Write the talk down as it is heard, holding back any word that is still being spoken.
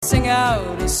sing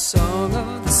out a song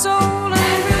of the soul.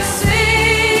 And we'll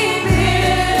sing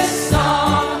this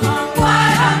song.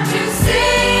 Why don't you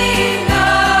sing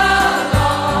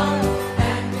along?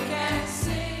 And we can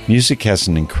sing. Music has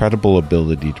an incredible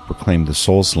ability to proclaim the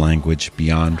soul's language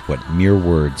beyond what mere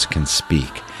words can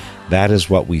speak. That is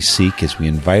what we seek as we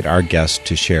invite our guests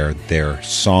to share their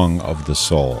song of the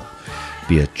soul.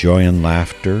 Be it joy and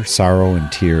laughter, sorrow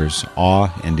and tears,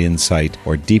 awe and insight,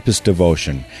 or deepest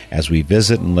devotion, as we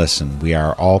visit and listen, we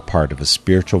are all part of a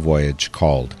spiritual voyage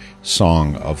called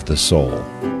Song of the Soul.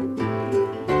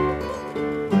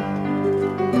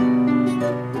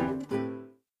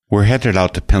 We're headed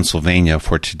out to Pennsylvania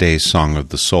for today's Song of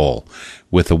the Soul,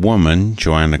 with a woman,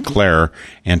 Joanna Clare,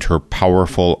 and her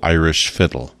powerful Irish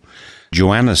fiddle.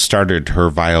 Joanna started her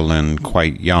violin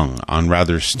quite young on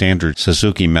rather standard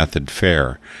Suzuki method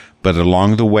fare, but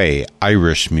along the way,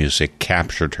 Irish music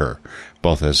captured her,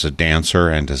 both as a dancer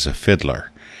and as a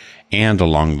fiddler. And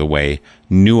along the way,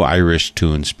 new Irish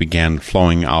tunes began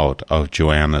flowing out of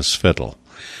Joanna's fiddle.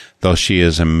 Though she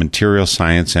is a material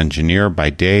science engineer by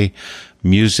day,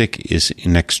 music is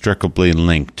inextricably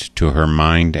linked to her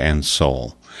mind and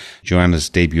soul. Joanna's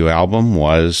debut album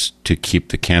was To Keep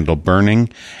the Candle Burning,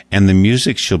 and the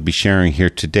music she'll be sharing here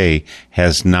today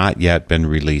has not yet been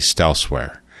released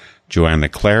elsewhere. Joanna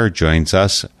Clare joins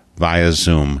us via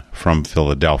Zoom from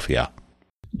Philadelphia.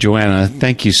 Joanna,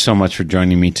 thank you so much for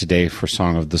joining me today for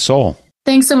Song of the Soul.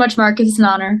 Thanks so much, Mark. It's an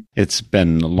honor. It's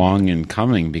been long in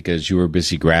coming because you were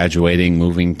busy graduating,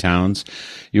 moving towns.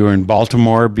 You were in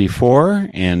Baltimore before,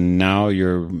 and now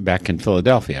you're back in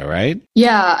Philadelphia, right?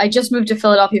 Yeah, I just moved to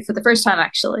Philadelphia for the first time,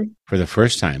 actually. For the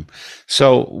first time.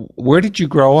 So where did you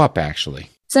grow up,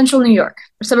 actually? Central New York,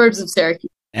 suburbs of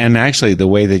Syracuse. And actually, the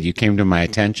way that you came to my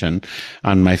attention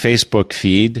on my Facebook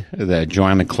feed, the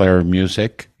Joanna Clare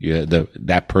Music,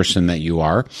 that person that you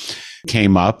are,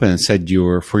 came up and said you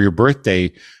were, for your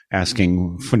birthday,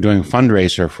 asking for doing a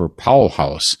fundraiser for Powell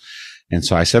House. And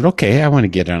so I said, okay, I want to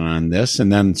get in on this.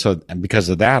 And then, because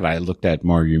of that, I looked at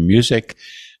more of your music.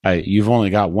 You've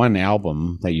only got one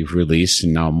album that you've released,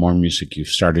 and now more music you've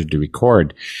started to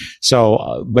record.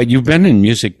 So, but you've been in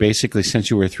music basically since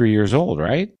you were 3 years old,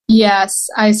 right? Yes,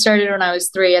 I started when I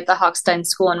was 3 at the Hochstein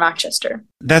School in Rochester.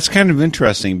 That's kind of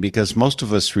interesting because most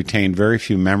of us retain very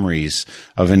few memories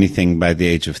of anything by the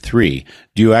age of 3.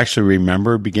 Do you actually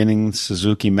remember beginning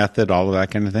Suzuki method, all of that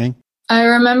kind of thing? I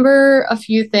remember a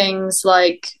few things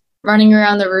like running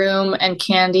around the room and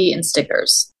candy and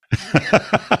stickers.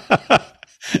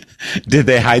 Did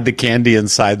they hide the candy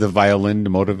inside the violin to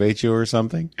motivate you or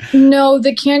something? No,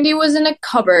 the candy was in a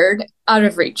cupboard out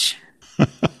of reach.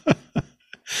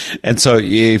 And so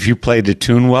if you played a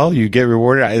tune well, you get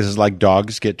rewarded? Is it like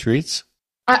dogs get treats?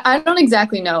 I don't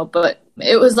exactly know, but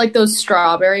it was like those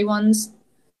strawberry ones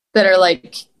that are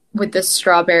like with this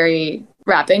strawberry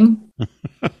wrapping.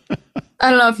 I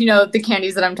don't know if you know the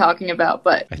candies that I'm talking about,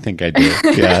 but I think I do,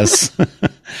 yes.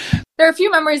 There are a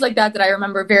few memories like that I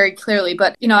remember very clearly,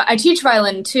 but, I teach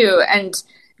violin too, and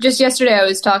just yesterday I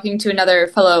was talking to another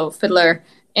fellow fiddler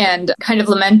and kind of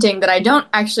lamenting that I don't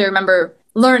actually remember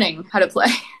learning how to play.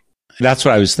 That's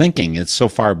what I was thinking. It's so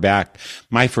far back.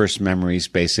 My first memories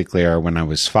basically are when I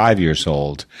was 5 years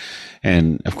old.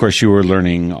 And of course, you were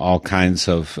learning all kinds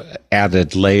of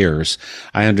added layers.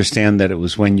 I understand that it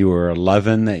was when you were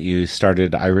 11 that you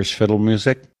started Irish fiddle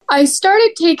music. I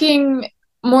started taking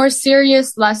more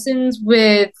serious lessons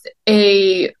with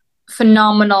a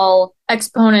phenomenal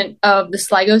exponent of the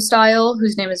Sligo style,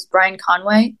 whose name is Brian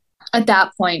Conway. At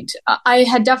that point, I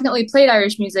had definitely played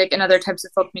Irish music and other types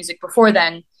of folk music before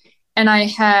then. And I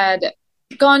had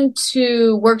gone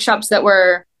to workshops that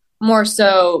were more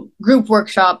so group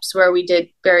workshops where we did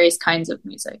various kinds of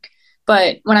music.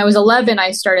 But when I was 11,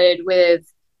 I started with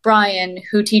Brian,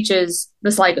 who teaches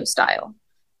the Sligo style.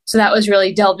 So that was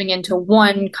really delving into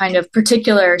one kind of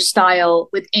particular style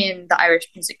within the Irish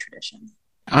music tradition.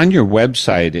 On your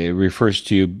website, it refers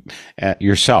to you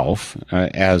yourself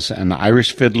as an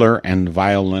Irish fiddler and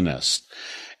violinist.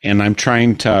 And I'm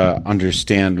trying to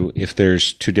understand if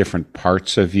there's two different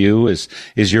parts of you. Is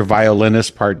your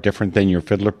violinist part different than your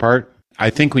fiddler part?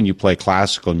 I think when you play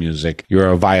classical music, you're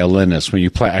a violinist. When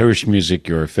you play Irish music,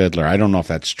 you're a fiddler. I don't know if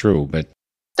that's true, but...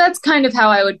 That's kind of how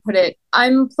I would put it.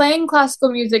 I'm playing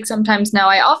classical music sometimes now.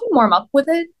 I often warm up with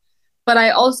it, but I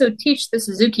also teach the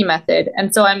Suzuki method.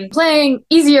 And so I'm playing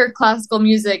easier classical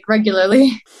music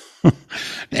regularly.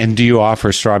 And do you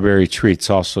offer strawberry treats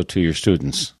also to your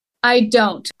students? I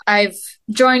don't. I've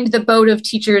joined the boat of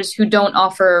teachers who don't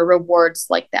offer rewards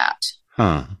like that.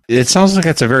 Huh. It sounds like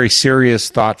that's a very serious,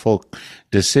 thoughtful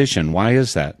decision. Why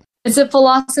is that? It's a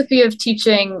philosophy of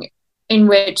teaching in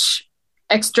which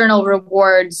external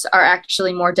rewards are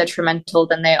actually more detrimental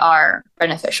than they are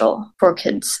beneficial for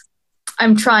kids.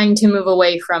 I'm trying to move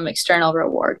away from external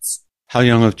rewards. How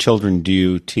young of children do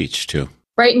you teach to?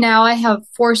 Right now, I have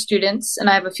 4 students, and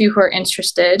I have a few who are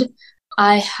interested.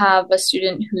 I have a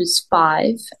student who's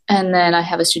 5, and then I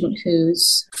have a student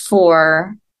who's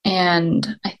 4,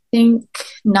 and I think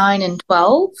 9 and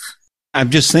 12. I'm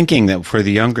just thinking that for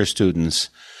the younger students,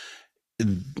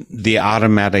 the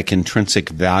automatic intrinsic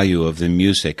value of the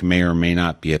music may or may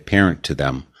not be apparent to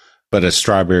them, but a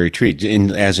strawberry treat,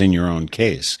 as in your own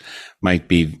case, might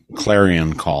be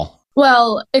clarion call.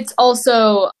 Well, it's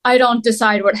also, I don't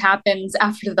decide what happens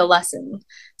after the lesson.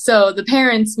 So the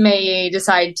parents may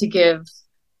decide to give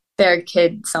their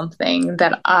kid something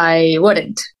that I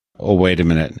wouldn't. Oh, wait a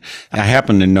minute. I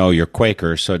happen to know you're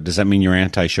Quaker, so does that mean you're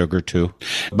anti-sugar too?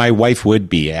 My wife would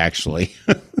be, actually.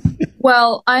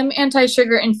 Well, I'm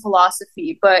anti-sugar in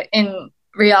philosophy, but in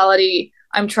reality,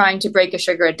 I'm trying to break a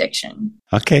sugar addiction.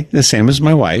 Okay, the same as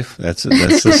my wife. That's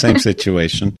the same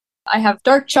situation. I have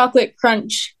dark chocolate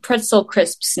crunch pretzel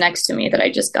crisps next to me that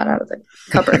I just got out of the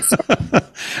cupboard.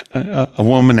 A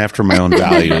woman after my own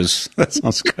values. That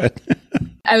sounds good.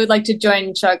 I would like to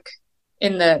join Chuck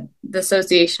in the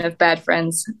Association of Bad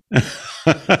Friends.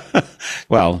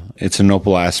 Well, it's a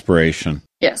noble aspiration.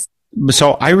 Yes.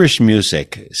 So Irish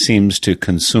music seems to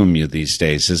consume you these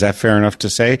days. Is that fair enough to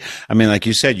say? I mean, like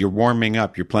you said, you're warming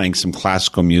up. You're playing some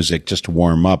classical music just to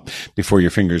warm up before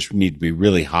your fingers need to be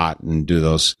really hot and do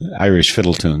those Irish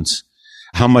fiddle tunes.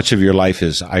 How much of your life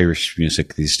is Irish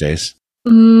music these days?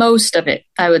 Most of it,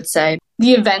 I would say.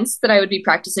 The events that I would be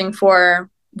practicing for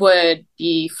would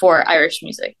be for Irish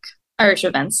music, Irish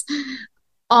events.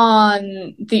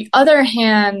 On the other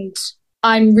hand,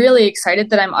 I'm really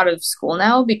excited that I'm out of school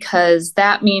now because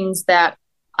that means that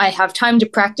I have time to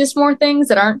practice more things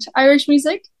that aren't Irish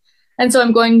music. And so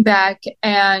I'm going back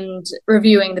and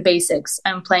reviewing the basics.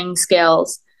 I'm playing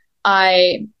scales.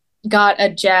 I got a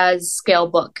jazz scale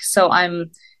book, so I'm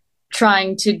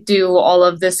trying to do all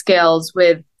of the scales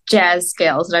with jazz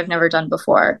scales that I've never done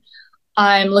before.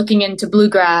 I'm looking into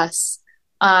bluegrass.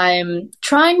 I'm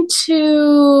trying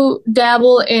to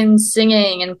dabble in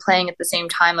singing and playing at the same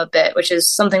time a bit, which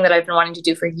is something that I've been wanting to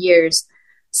do for years.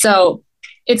 So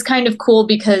it's kind of cool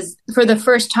because for the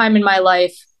first time in my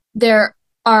life, there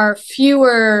are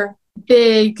fewer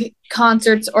big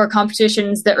concerts or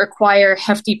competitions that require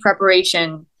hefty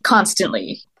preparation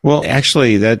constantly. Well,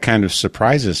 actually, that kind of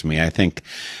surprises me.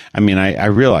 I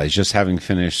realize just having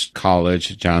finished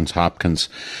college at Johns Hopkins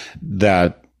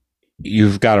that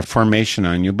you've got a formation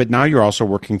on you, but now you're also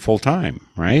working full time,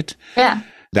 right? Yeah.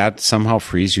 That somehow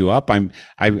frees you up.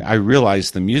 I realize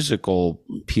the musical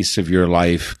piece of your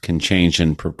life can change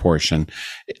in proportion.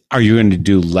 Are you going to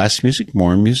do less music,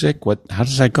 more music? How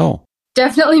does that go?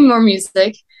 Definitely more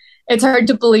music. It's hard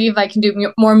to believe I can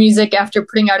do more music after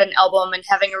putting out an album and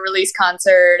having a release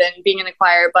concert and being in a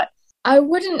choir, but I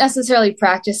wouldn't necessarily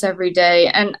practice every day,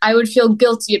 and I would feel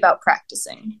guilty about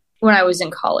practicing when I was in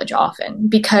college often,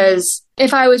 because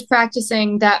if I was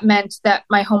practicing, that meant that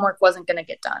my homework wasn't going to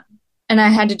get done. And I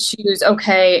had to choose,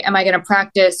 okay, am I going to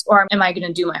practice or am I going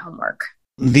to do my homework?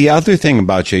 The other thing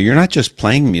about you, you're not just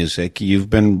playing music, you've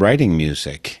been writing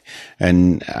music.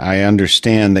 And I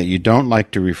understand that you don't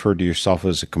like to refer to yourself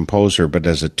as a composer, but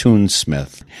as a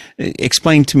tunesmith.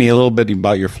 Explain to me a little bit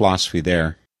about your philosophy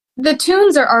there. The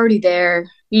tunes are already there.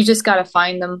 You just got to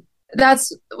find them.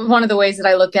 That's one of the ways that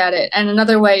I look at it. And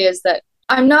another way is that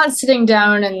I'm not sitting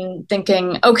down and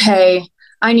thinking, okay,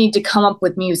 I need to come up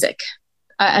with music.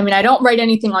 I don't write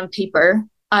anything on paper.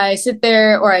 I sit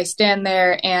there or I stand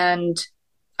there and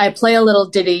I play a little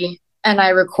ditty and I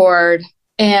record.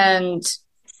 And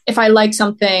if I like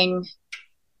something,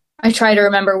 I try to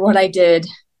remember what I did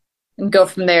and go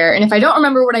from there. And if I don't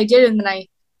remember what I did, and then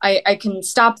I can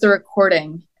stop the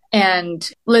recording and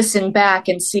listen back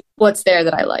and see what's there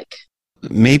that I like.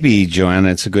 Maybe, Joanna,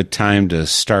 it's a good time to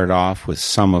start off with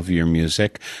some of your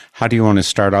music. How do you want to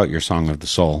start out your Song of the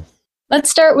Soul? Let's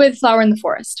start with Flower in the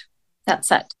Forest, that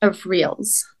set of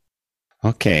reels.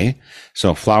 Okay,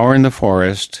 so Flower in the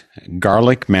Forest,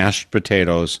 garlic mashed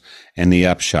potatoes, and the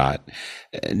upshot.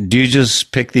 Do you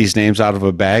just pick these names out of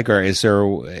a bag, or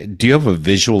do you have a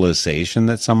visualization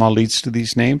that somehow leads to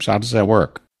these names? How does that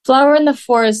work? Flower in the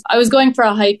Forest, I was going for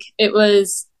a hike. It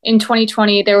was in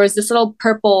 2020. There was this little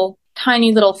purple,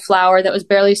 tiny little flower that was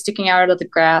barely sticking out of the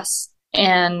grass.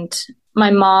 And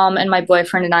my mom and my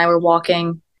boyfriend and I were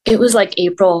walking. It was like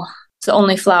April. It's the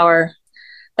only flower.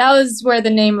 That was where the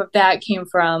name of that came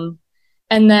from.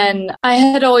 And then I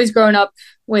had always grown up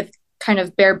with kind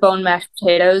of bare bone mashed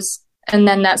potatoes. And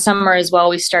then that summer as well,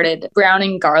 we started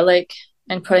browning garlic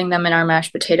and putting them in our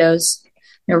mashed potatoes.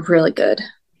 They're really good.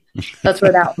 That's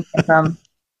where that one came from.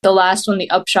 The last one,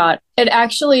 the Upshot, it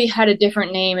actually had a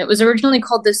different name. It was originally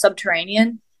called the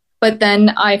Subterranean, but then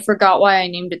I forgot why I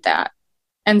named it that.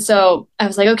 And so I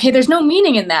was like, okay, there's no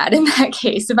meaning in that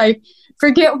case. If I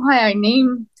forget why I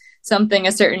name something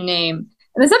a certain name.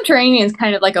 And the Subterranean is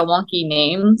kind of like a wonky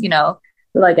name,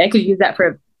 like I could use that for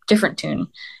a different tune.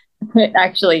 It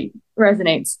actually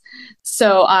resonates.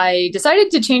 So I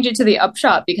decided to change it to the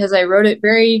Upshot because I wrote it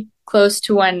very close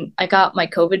to when I got my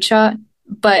COVID shot.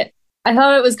 But I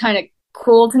thought it was kind of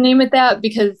cool to name it that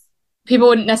because people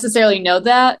wouldn't necessarily know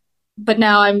that. But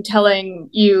now I'm telling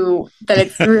you that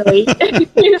it's really that's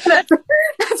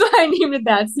why I named it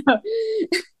that.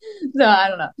 So I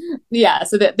don't know. Yeah,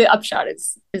 so the Upshot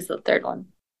is the third one.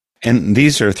 And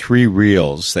these are 3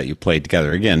 reels that you played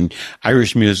together. Again,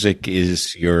 Irish music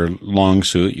is your long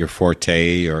suit, your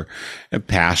forte, your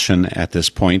passion at this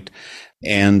point.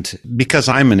 And because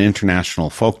I'm an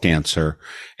international folk dancer,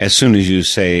 as soon as you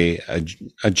say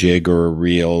a jig or a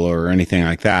reel or anything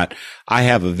like that, I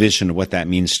have a vision of what that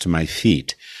means to my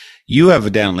feet. You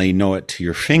evidently know it to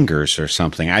your fingers or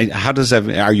something.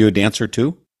 Are you a dancer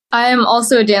too? I am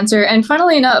also a dancer. And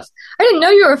funnily enough, I didn't know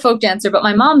you were a folk dancer, but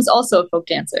my mom's also a folk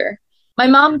dancer. My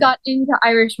mom got into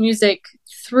Irish music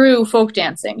through folk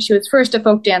dancing. She was first a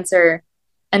folk dancer,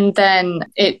 and then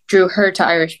it drew her to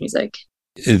Irish music.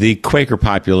 The Quaker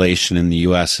population in the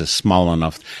U.S. is small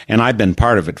enough, and I've been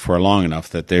part of it for long enough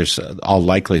that there's all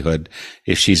likelihood,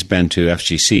 if she's been to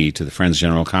FGC, to the Friends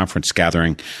General Conference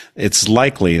gathering, it's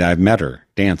likely that I've met her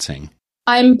dancing.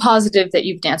 I'm positive that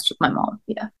you've danced with my mom,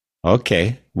 yeah.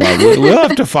 Okay. Well, we'll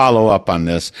have to follow up on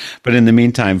this. But in the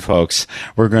meantime, folks,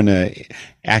 we're going to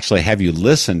actually have you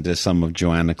listen to some of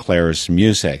Joanna Clare's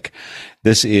music.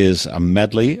 This is a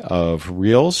medley of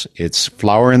reels. It's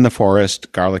Flower in the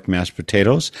Forest, Garlic Mashed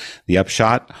Potatoes, The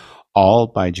Upshot, all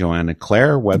by Joanna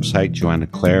Clare. Website,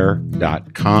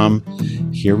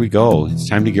 joannaclare.com. Here we go. It's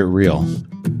time to get real.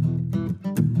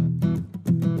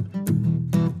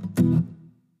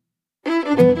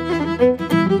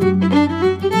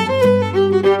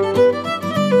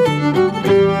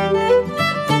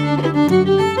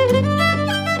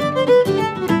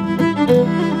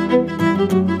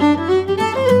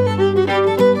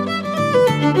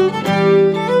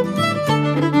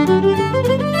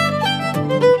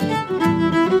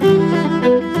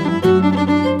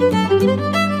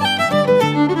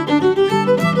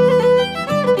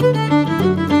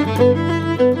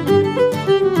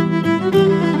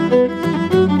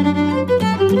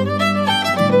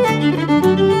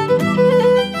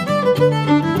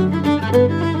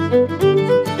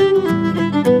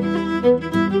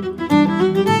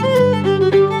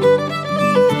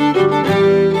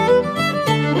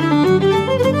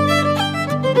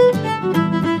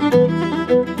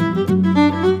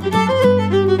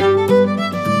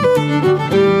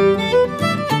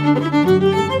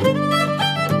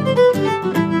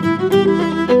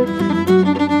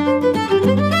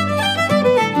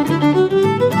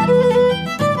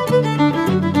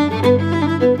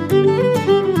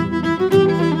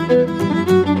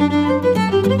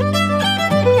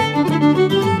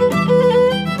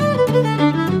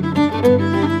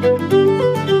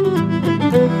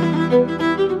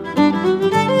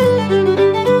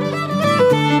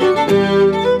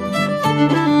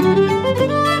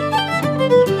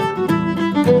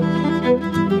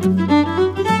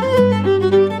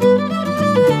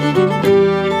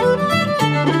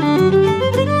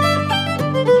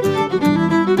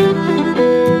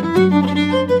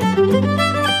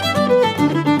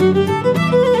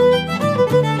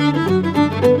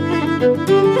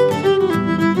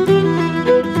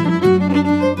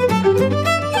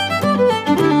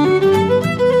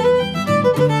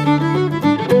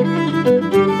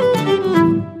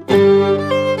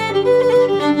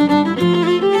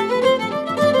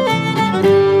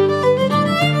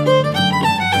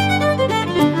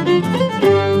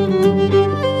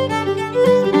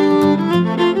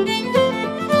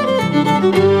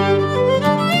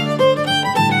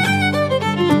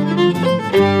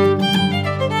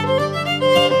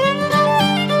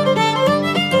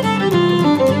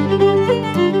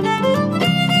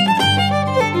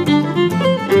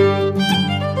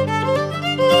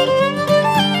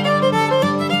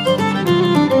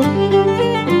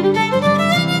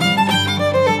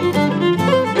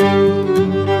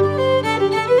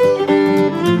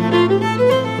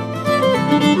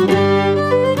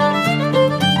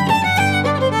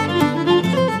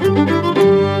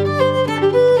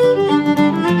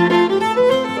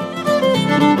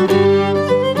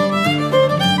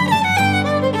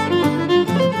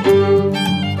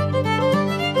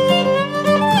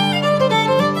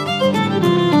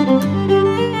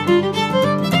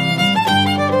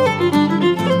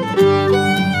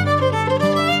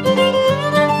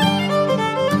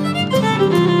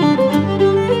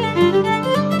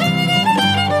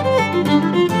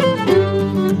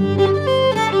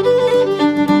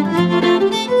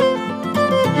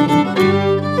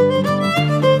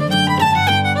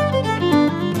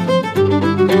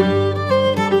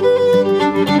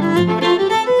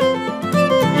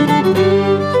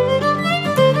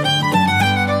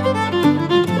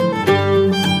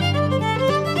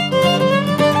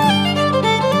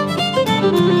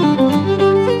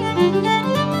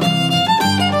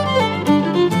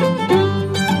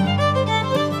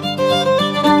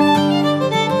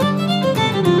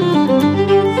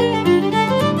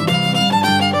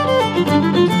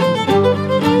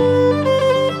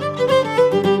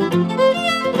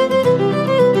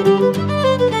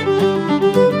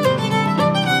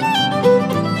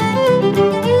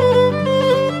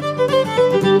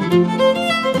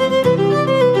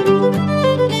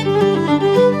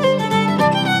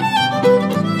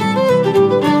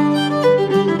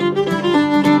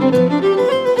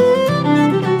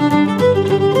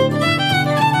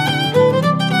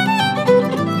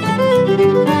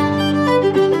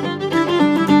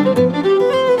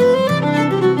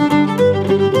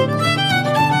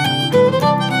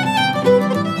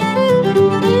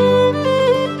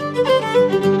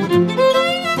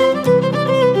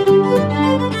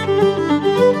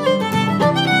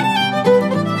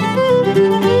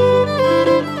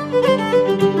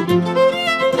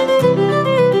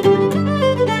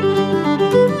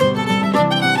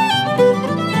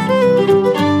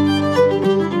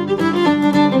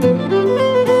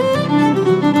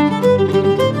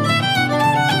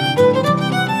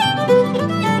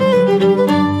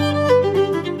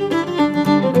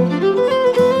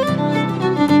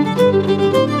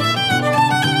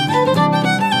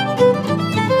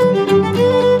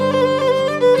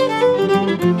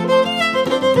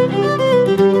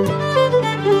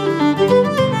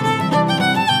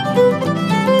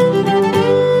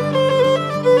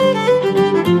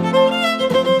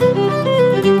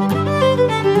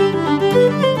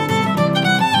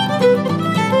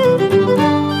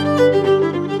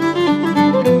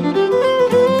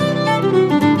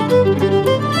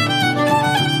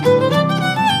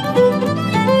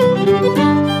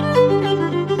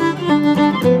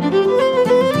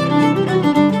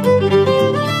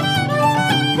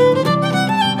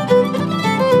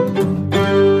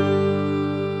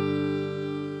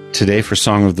 Today for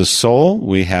Song of the Soul,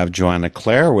 we have Joanna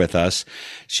Clare with us.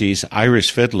 She's Irish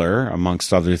fiddler,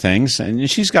 amongst other things, and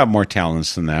she's got more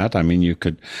talents than that. I mean, you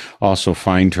could also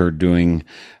find her doing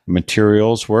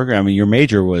materials work. I mean, your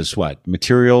major was what?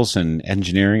 Materials and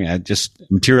engineering, just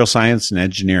material science and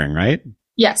engineering, right?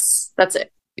 Yes, that's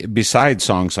it. Besides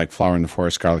songs like Flower in the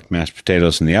Forest, Garlic Mashed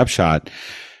Potatoes, and The Upshot,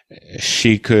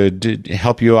 she could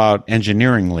help you out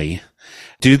engineeringly.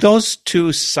 Do those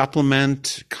two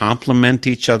complement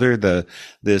each other,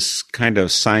 this kind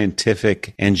of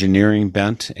scientific engineering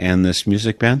bent and this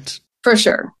music bent? For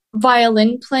sure.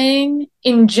 Violin playing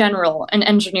in general and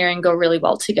engineering go really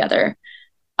well together.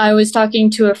 I was talking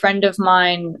to a friend of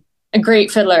mine, a great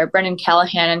fiddler, Brendan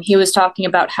Callahan, and he was talking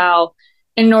about how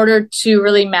in order to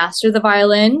really master the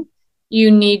violin, you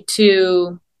need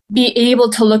to be able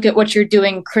to look at what you're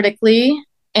doing critically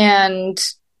and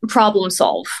problem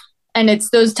solve. And it's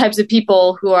those types of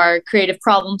people who are creative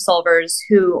problem solvers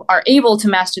who are able to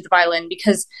master the violin,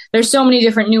 because there's so many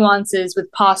different nuances with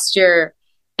posture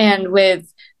and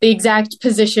with the exact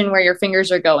position where your fingers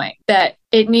are going that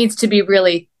it needs to be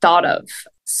really thought of.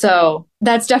 So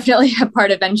that's definitely a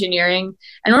part of engineering.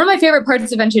 And one of my favorite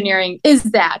parts of engineering is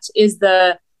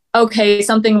okay,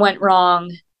 something went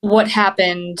wrong. What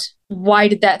happened? Why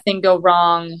did that thing go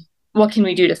wrong? What can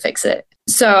we do to fix it?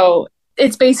 So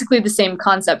it's basically the same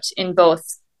concept in both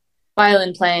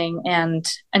violin playing and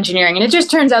engineering. And it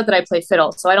just turns out that I play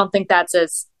fiddle. So I don't think that's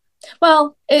as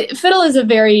well. Fiddle is a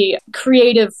very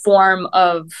creative form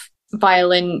of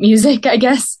violin music, I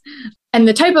guess. And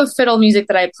the type of fiddle music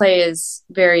that I play is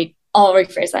I'll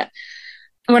rephrase that.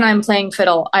 When I'm playing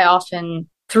fiddle, I often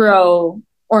throw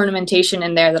ornamentation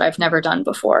in there that I've never done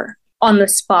before, on the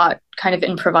spot, kind of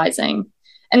improvising.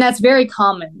 And that's very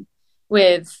common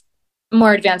with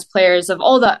more advanced players of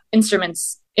all the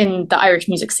instruments in the Irish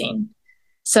music scene.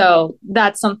 So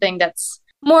that's something that's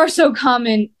more so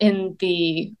common in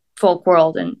the folk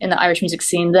world and in the Irish music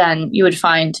scene than you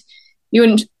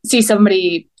wouldn't see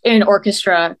somebody in an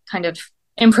orchestra kind of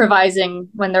improvising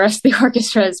when the rest of the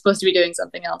orchestra is supposed to be doing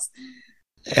something else.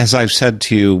 As I've said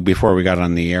to you before we got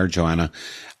on the air, Joanna,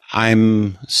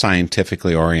 I'm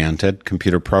scientifically oriented,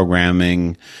 computer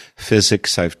programming,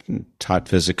 physics. I've taught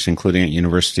physics, including at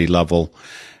university level.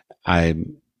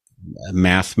 I'm a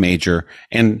math major.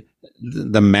 And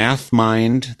the math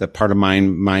mind, the part of my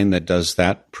mind that does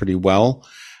that pretty well,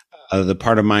 the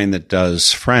part of mine that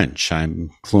does French,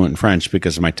 I'm fluent in French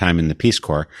because of my time in the Peace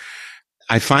Corps.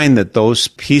 I find that those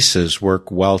pieces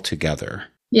work well together.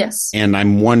 Yes. And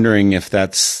I'm wondering if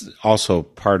that's also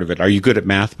part of it. Are you good at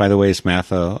math, by the way? Is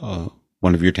math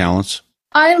one of your talents?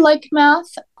 I like math.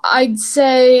 I'd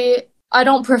say I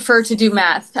don't prefer to do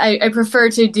math. I prefer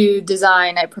to do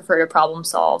design. I prefer to problem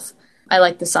solve. I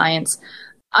like the science.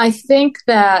 I think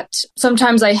that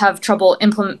sometimes I have trouble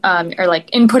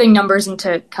inputting numbers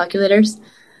into calculators,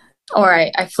 or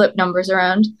I flip numbers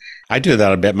around. I do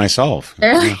that a bit myself.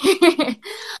 Really?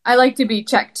 I like to be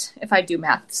checked if I do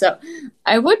math. So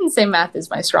I wouldn't say math is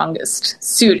my strongest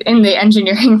suit in the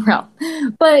engineering realm.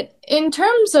 But in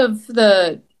terms of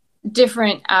the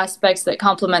different aspects that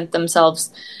complement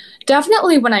themselves,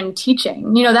 definitely when I'm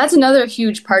teaching, that's another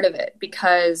huge part of it,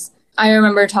 because I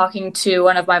remember talking to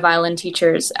one of my violin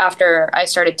teachers after I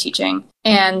started teaching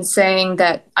and saying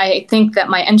that I think that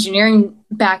my engineering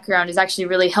background is actually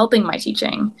really helping my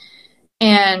teaching.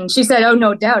 And she said, "Oh,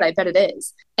 no doubt, I bet it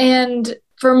is." And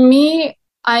for me,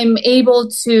 I'm able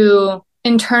to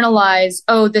internalize,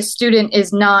 the student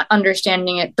is not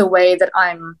understanding it the way that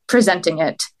I'm presenting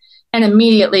it. And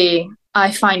immediately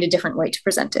I find a different way to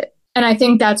present it. And I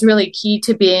think that's really key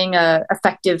to being an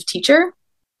effective teacher.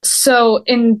 So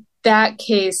in that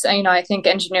case, I think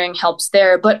engineering helps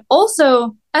there. But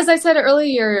also, as I said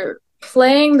earlier,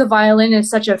 playing the violin is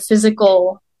such a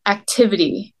physical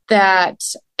activity that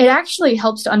it actually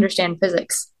helps to understand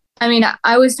physics.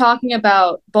 I was talking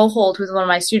about Bohold with one of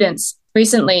my students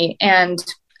recently, and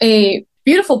a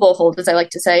beautiful Bohold, as I like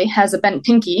to say, has a bent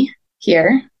pinky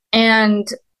here. And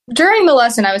during the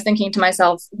lesson, I was thinking to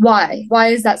myself, why? Why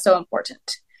is that so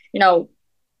important?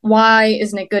 Why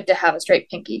isn't it good to have a straight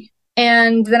pinky?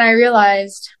 And then I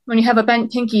realized when you have a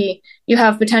bent pinky, you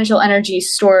have potential energy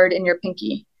stored in your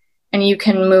pinky, and you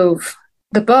can move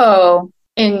the bow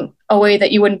in a way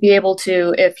that you wouldn't be able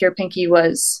to if your pinky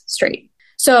was straight.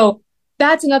 So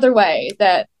that's another way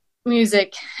that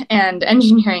music and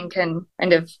engineering can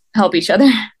kind of help each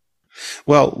other.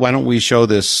 Well, why don't we show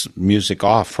this music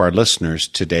off for our listeners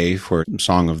today for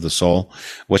Song of the Soul?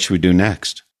 What should we do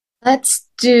next? Let's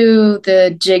do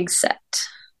the jig set.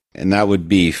 And that would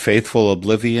be Faithful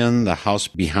Oblivion, The House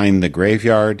Behind the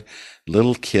Graveyard,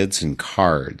 Little Kids and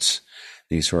Cards.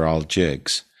 These are all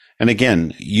jigs. And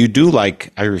again, you do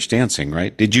like Irish dancing,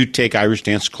 right? Did you take Irish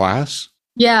dance class?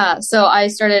 Yeah, so I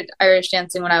started Irish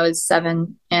dancing when I was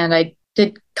 7, and I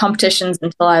did competitions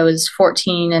until I was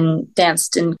 14 and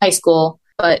danced in high school,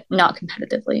 but not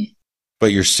competitively.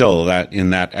 But you're still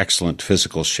in that excellent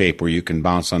physical shape where you can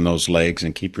bounce on those legs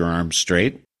and keep your arms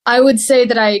straight? I would say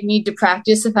that I need to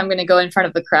practice if I'm going to go in front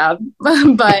of the crowd,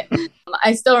 but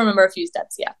I still remember a few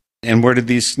steps, yeah. And where did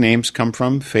these names come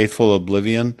from? Faithful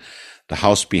Oblivion, The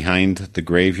House Behind the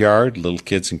Graveyard, Little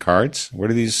Kids and Cards?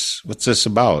 What's this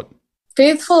about?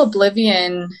 Faithful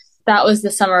Oblivion, that was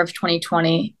the summer of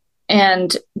 2020.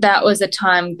 And that was a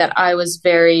time that I was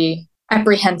very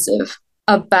apprehensive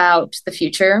about the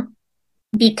future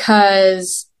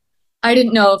because I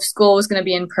didn't know if school was going to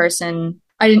be in person.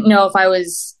 I didn't know if I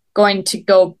was going to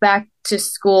go back to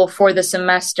school for the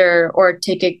semester or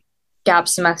take a gap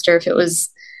semester if it was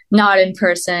not in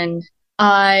person.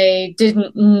 I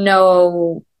didn't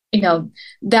know,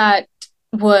 that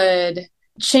would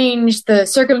change the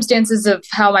circumstances of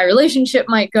how my relationship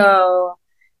might go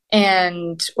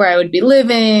and where I would be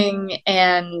living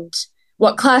and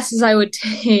what classes I would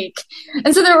take.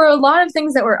 And so there were a lot of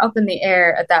things that were up in the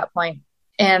air at that point.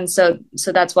 And so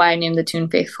that's why I named the tune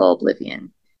Faithful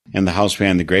Oblivion. And The House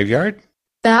Behind the Graveyard?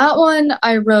 That one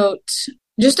I wrote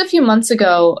just a few months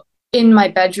ago in my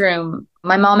bedroom.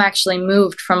 My mom actually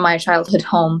moved from my childhood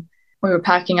home. We were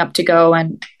packing up to go,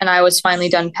 and I was finally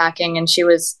done packing, and she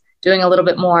was doing a little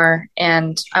bit more,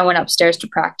 and I went upstairs to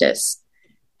practice.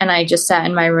 And I just sat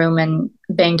in my room and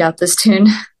banged out this tune.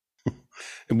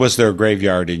 Was there a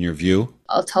graveyard in your view?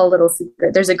 I'll tell a little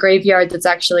secret. There's a graveyard that's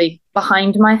actually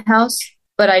behind my house,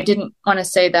 but I didn't want to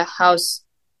say the house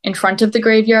in front of the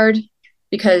graveyard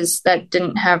because that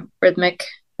didn't have rhythmic.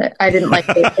 I didn't like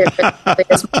it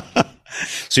as much.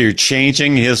 So you're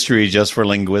changing history just for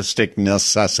linguistic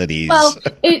necessities. Well,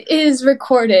 it is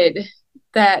recorded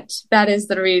that is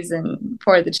the reason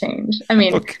for the change. I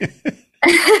mean, okay.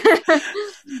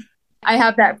 I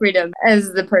have that freedom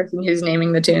as the person who's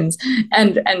naming the tunes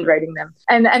and writing them.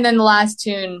 And then the last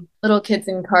tune, Little Kids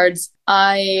and Cards,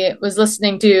 I was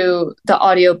listening to the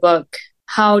audiobook,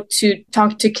 How to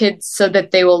Talk to Kids So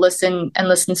That They Will Listen and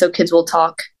Listen So Kids Will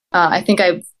Talk. I think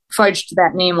I fudged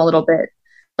that name a little bit,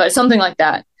 but something like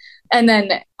that. And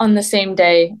then on the same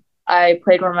day, I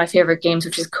played one of my favorite games,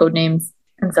 which is Codenames.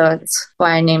 And so that's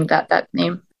why I named that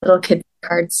name, Little Kids and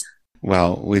Cards.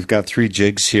 Well, we've got 3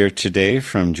 jigs here today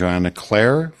from Joanna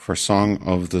Clare for Song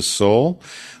of the Soul.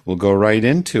 We'll go right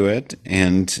into it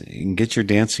and get your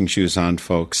dancing shoes on,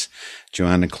 folks.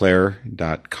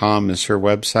 JoannaClare.com is her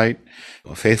website.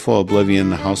 Faithful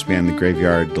Oblivion, The House Behind the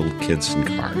Graveyard, Little Kids and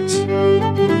Cards.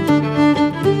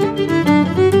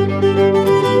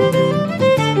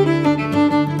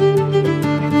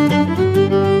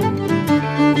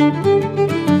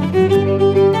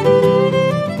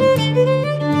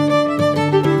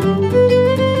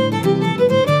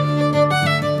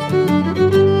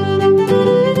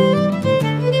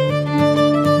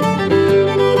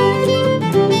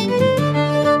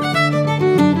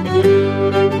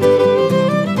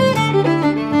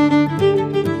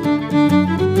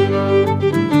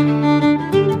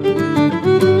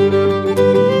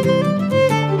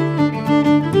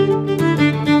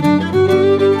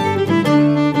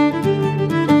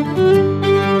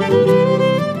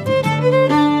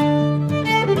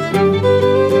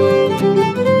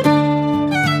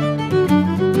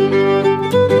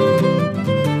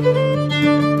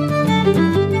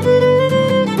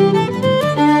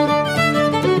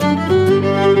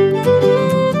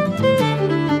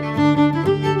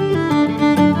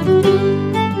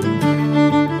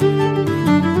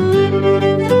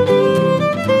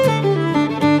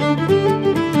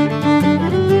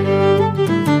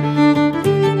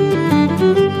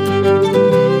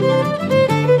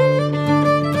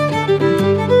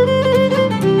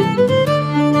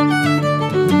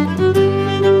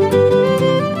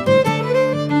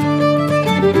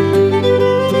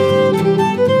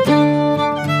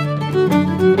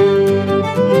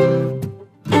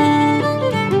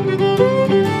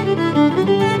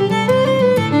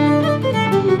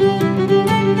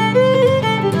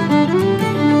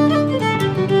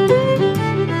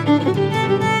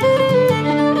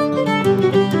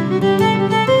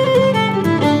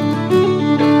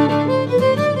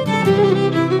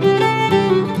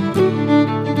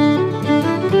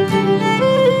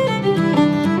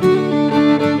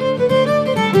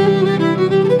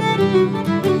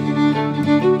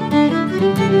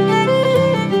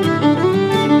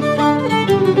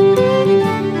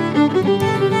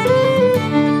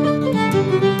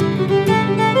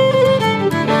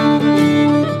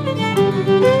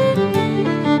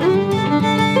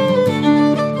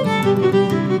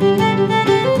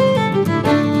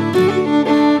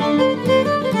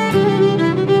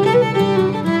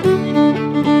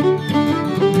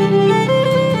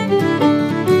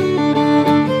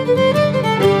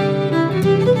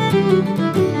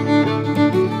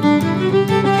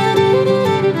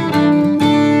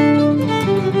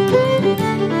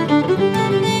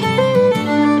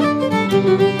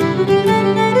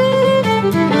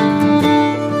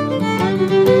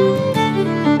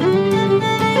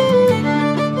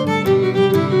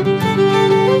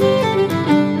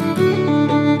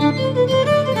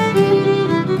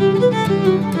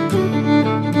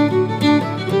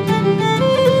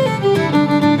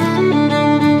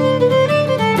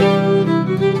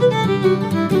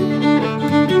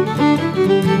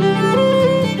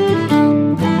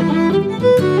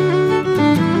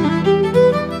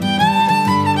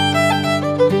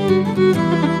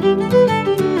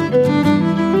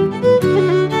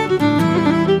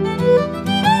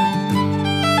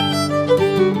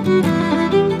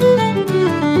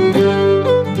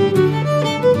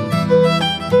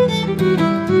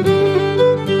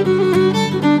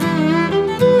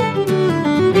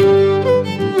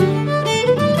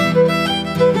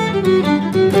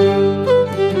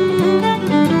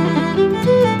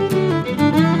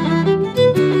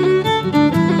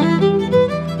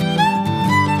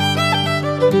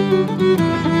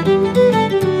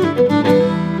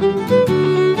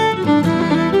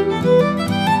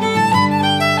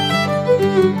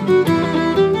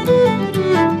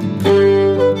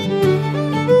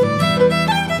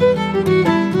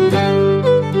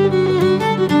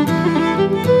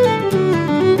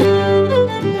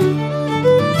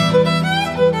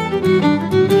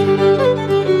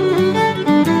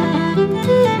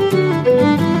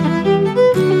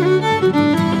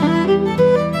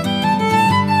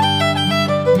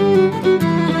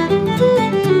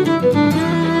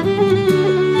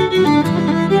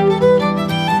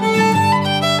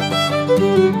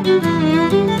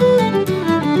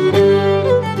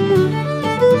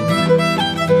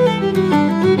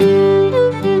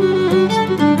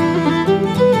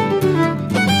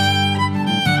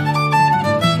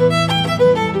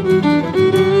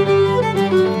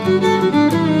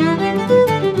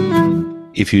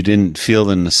 if you didn't feel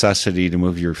the necessity to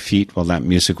move your feet while that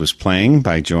music was playing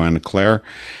by Joanna Clare,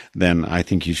 then I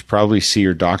think you should probably see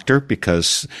your doctor,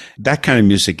 because that kind of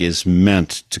music is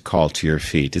meant to call to your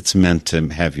feet. It's meant to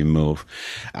have you move.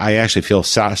 I actually feel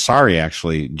sorry,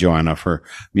 actually, Joanna, for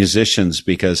musicians,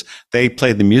 because they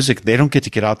play the music. They don't get to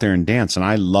get out there and dance. And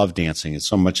I love dancing. It's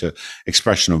so much an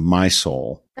expression of my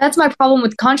soul. That's my problem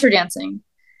with contra dancing,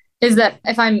 is that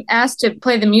if I'm asked to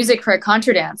play the music for a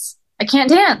contra dance, I can't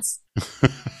dance.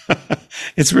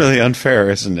 It's really unfair,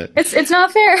 isn't it? It's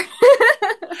not fair.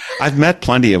 I've met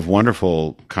plenty of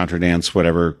wonderful contra dance,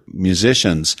 whatever,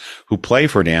 musicians who play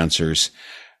for dancers,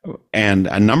 and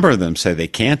a number of them say they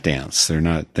can't dance. They're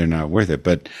not worth it.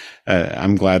 But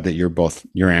I'm glad that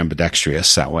you're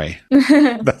ambidextrous that way.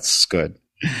 That's good.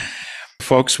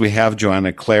 Folks, we have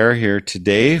Joanna Clare here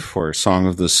today for Song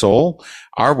of the Soul.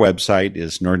 Our website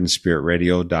is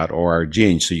northernspiritradio.org,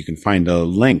 and so you can find a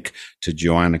link to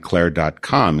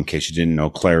joannaclare.com. In case you didn't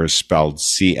know, Clare is spelled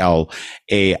Clare.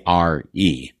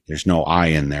 There's no I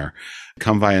in there.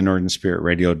 Come via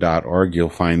northernspiritradio.org. You'll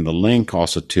find the link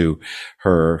also to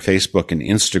her Facebook and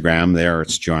Instagram. There,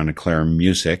 it's Joanna Clare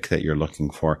Music that you're looking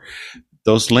for.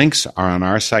 Those links are on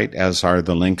our site, as are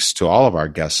the links to all of our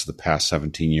guests the past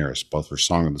 17 years, both for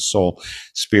Song of the Soul,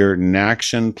 Spirit in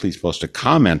Action. Please post a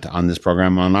comment on this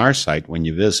program on our site when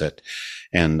you visit.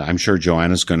 And I'm sure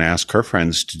Joanna's going to ask her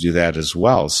friends to do that as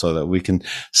well, so that we can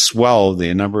swell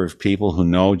the number of people who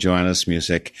know Joanna's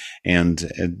music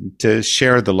and to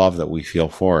share the love that we feel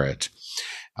for it.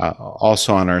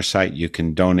 Also on our site, you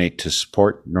can donate to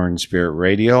support Northern Spirit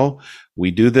Radio. We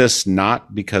do this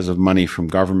not because of money from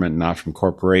government, not from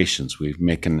corporations. We've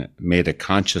made a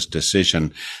conscious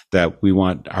decision that we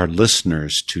want our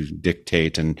listeners to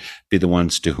dictate and be the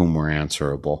ones to whom we're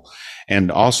answerable. And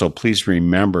also, please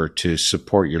remember to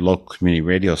support your local community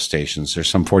radio stations. There's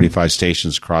some 45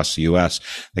 stations across the U.S.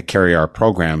 that carry our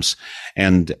programs,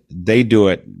 and they do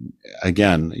it,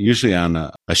 again, usually on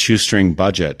a shoestring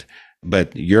budget.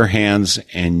 But your hands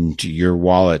and your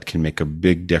wallet can make a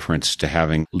big difference to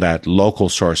having that local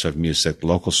source of music,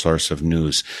 local source of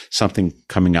news, something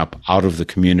coming up out of the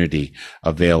community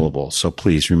available. So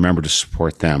please remember to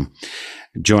support them.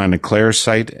 Joanna Clare's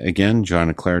site, again,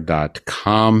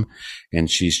 joannaclare.com. And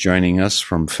she's joining us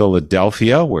from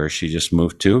Philadelphia, where she just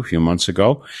moved to a few months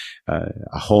ago.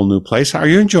 A whole new place. Are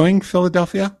you enjoying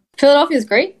Philadelphia? Philadelphia is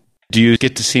great. Do you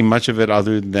get to see much of it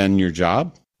other than your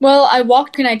job? Well, I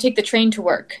walk and I take the train to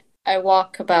work. I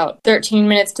walk about 13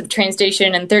 minutes to the train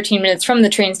station and 13 minutes from the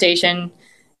train station.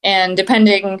 And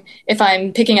depending if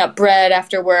I'm picking up bread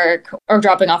after work or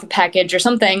dropping off a package or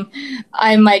something,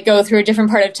 I might go through a different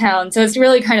part of town. So it's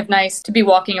really kind of nice to be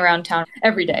walking around town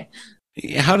every day.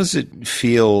 How does it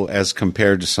feel as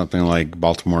compared to something like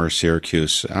Baltimore or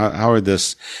Syracuse?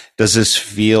 Does this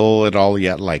feel at all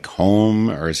yet like home,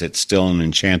 or is it still an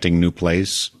enchanting new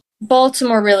place?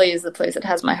 Baltimore really is the place that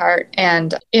has my heart.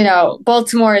 And,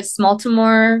 Baltimore is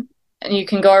Baltimore, and you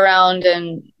can go around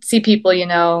and see people,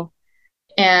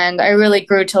 And I really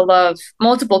grew to love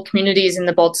multiple communities in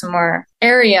the Baltimore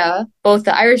area, both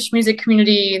the Irish music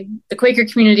community, the Quaker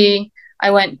community. I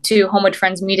went to Homewood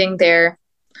Friends meeting there.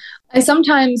 I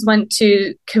sometimes went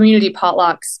to community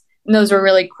potlucks, and those were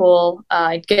really cool.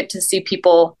 I'd get to see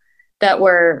people that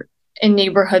were in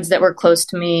neighborhoods that were close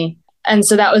to me. And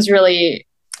so that was really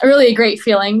a great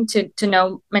feeling to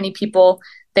know many people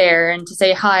there and to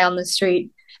say hi on the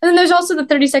street. And then there's also the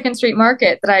 32nd Street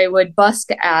Market that I would busk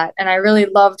at, and I really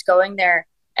loved going there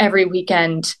every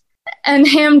weekend. And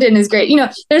Hamden is great.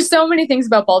 There's so many things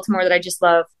about Baltimore that I just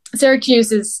love.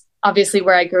 Syracuse is obviously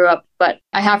where I grew up, but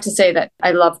I have to say that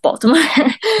I love Baltimore.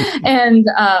 and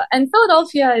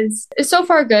Philadelphia is so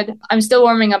far good. I'm still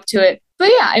warming up to it. But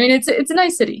yeah, it's a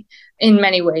nice city in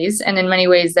many ways, and in many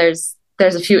ways there's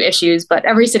a few issues, but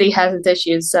every city has its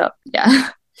issues. So, yeah.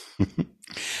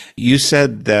 You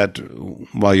said that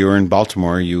while you were in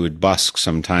Baltimore, you would busk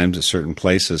sometimes at certain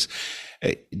places.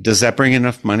 Does that bring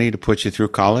enough money to put you through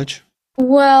college?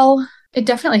 Well, it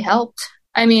definitely helped.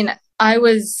 I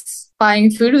was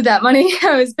buying food with that money.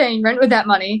 I was paying rent with that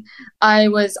money. I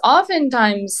was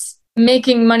oftentimes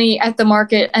making money at the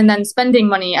market and then spending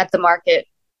money at the market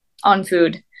on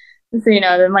food. So,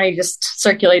 the money just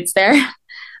circulates there.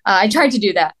 I tried to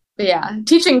do that. But yeah,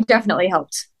 teaching definitely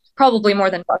helped, probably more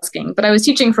than busking. But I was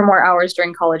teaching for more hours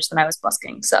during college than I was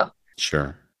busking. So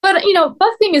sure. But,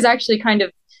 busking is actually kind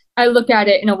of, I look at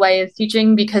it in a way as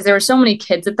teaching, because there were so many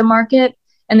kids at the market,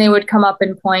 and they would come up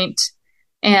and point,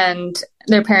 and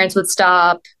their parents would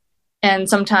stop. And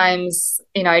sometimes,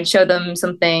 I'd show them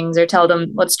some things or tell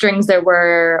them what strings there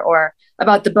were or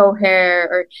about the bow hair,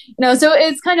 or, so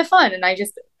it's kind of fun. And I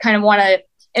just kind of want to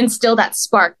instill that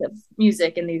spark of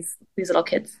music in these little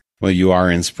kids. Well, you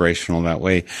are inspirational that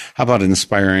way. How about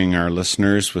inspiring our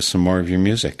listeners with some more of your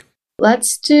music?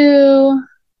 Let's do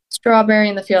Strawberry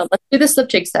in the Field. Let's do the Slip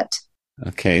Jig set.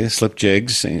 Okay, Slip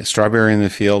Jigs, Strawberry in the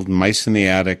Field, Mice in the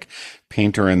Attic,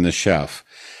 Painter and the Chef.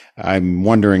 I'm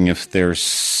wondering if there's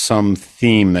some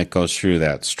theme that goes through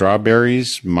that.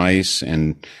 Strawberries, mice,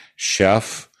 and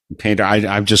chef, painter.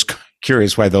 I'm just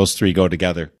curious why those three go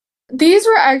together. These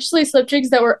were actually slip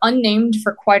jigs that were unnamed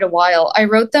for quite a while. I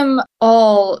wrote them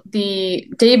all the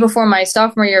day before my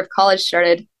sophomore year of college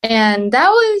started. And that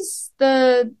was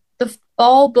the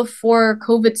fall before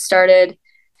COVID started.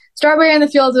 Strawberry in the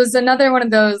Field was another one of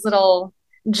those little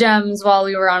gems while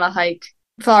we were on a hike.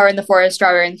 Flower in the Forest,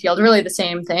 Strawberry in the Field, really the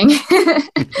same thing.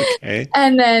 Okay.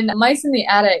 And then Mice in the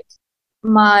Attic,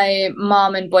 my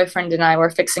mom and boyfriend and I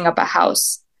were fixing up a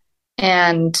house.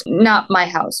 And not my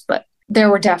house, but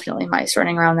there were definitely mice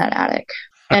running around that attic.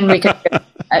 And we could hear them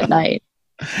at night.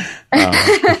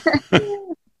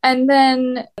 And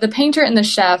then The Painter and the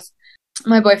Chef,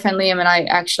 my boyfriend Liam and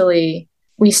I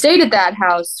we stayed at that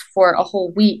house for a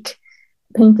whole week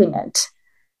painting it.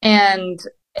 And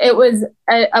it was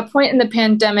a point in the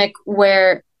pandemic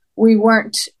where we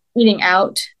weren't eating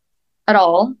out at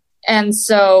all. And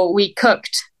so we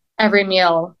cooked every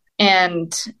meal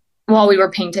and while we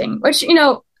were painting, which,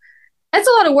 that's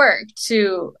a lot of work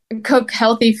to cook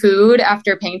healthy food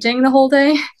after painting the whole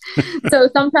day. So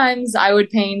sometimes I would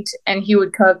paint and he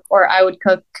would cook, or I would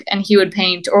cook and he would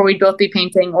paint, or we'd both be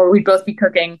painting or we'd both be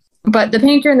cooking. But The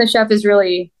Painter and the Chef is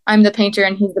really, I'm the painter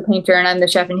and he's the painter, and I'm the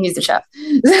chef and he's the chef.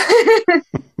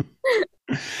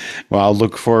 Well, I'll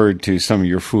look forward to some of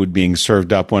your food being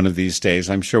served up one of these days.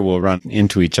 I'm sure we'll run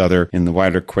into each other in the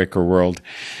wider Quaker world.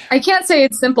 I can't say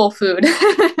it's simple food.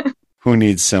 Who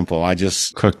needs simple? I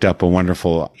just cooked up a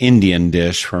wonderful Indian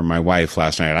dish for my wife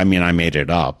last night. I mean, I made it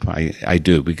up. I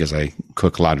do because I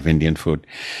cook a lot of Indian food.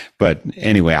 But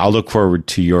anyway, I'll look forward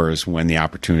to yours when the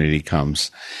opportunity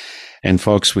comes. And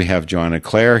folks, we have Joanna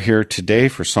Clare here today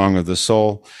for Song of the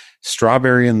Soul.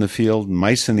 Strawberry in the Field,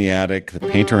 Mice in the Attic, The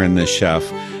Painter and the Chef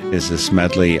is this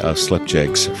medley of slip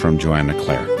jigs from Joanna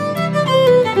Clare.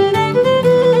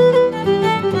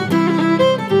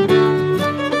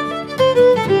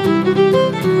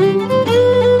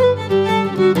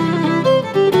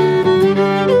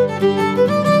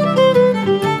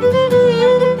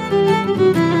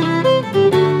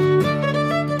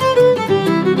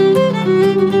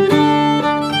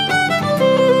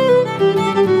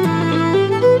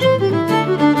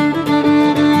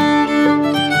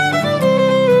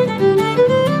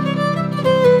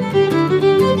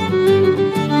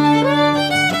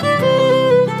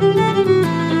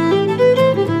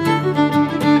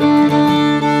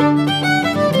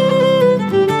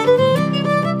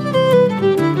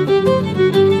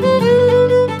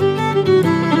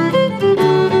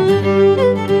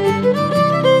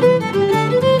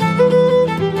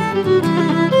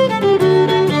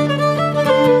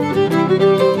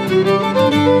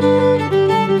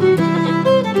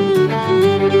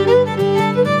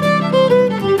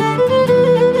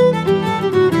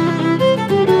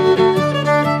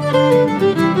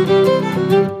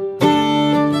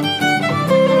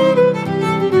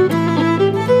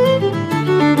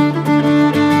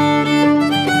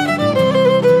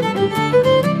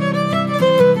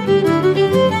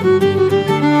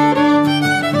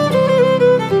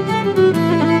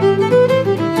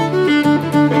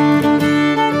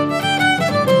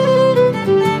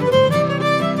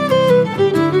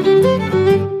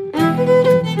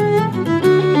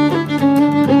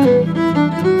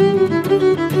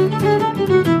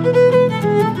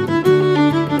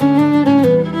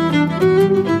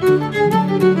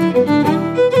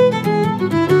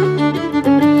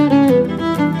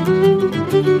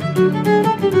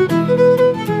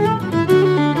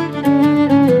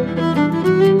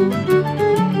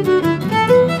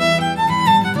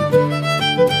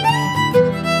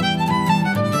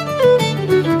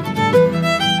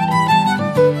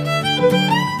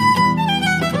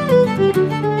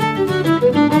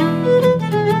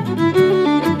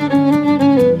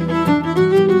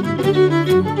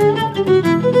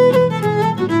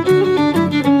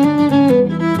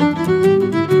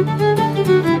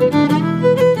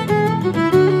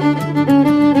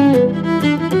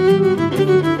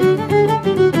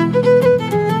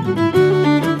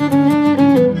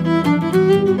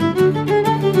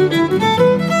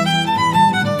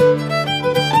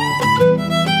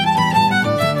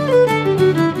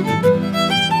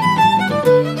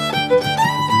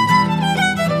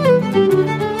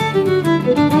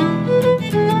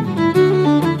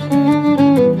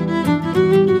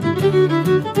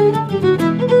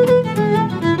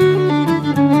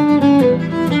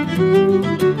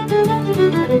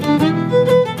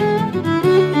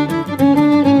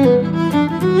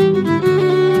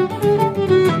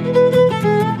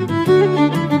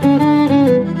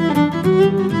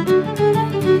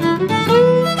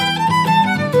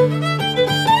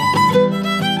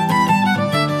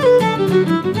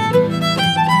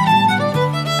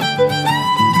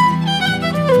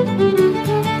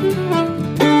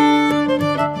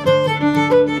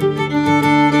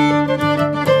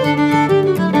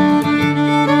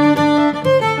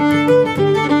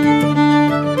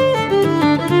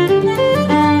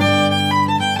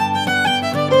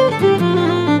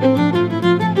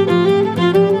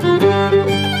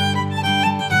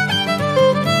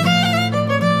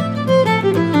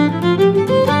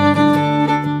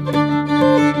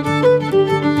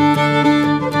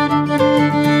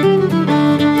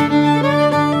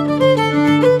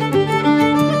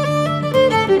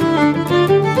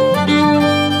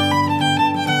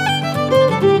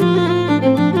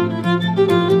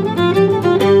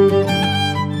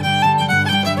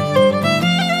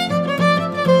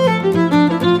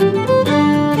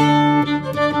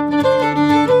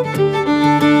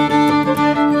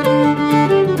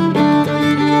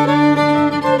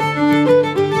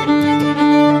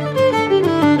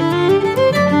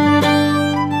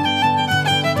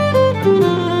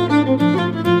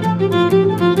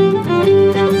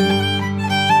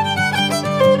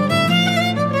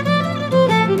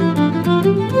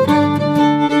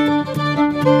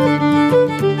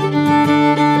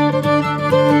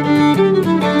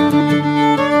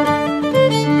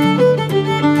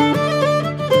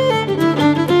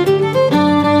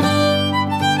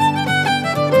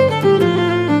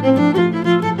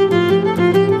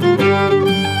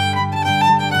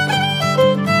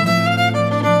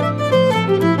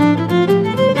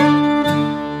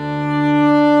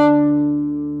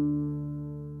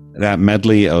 That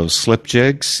medley of slip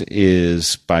jigs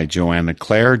is by Joanna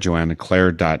Clare,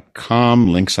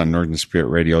 joannaclaire.com, links on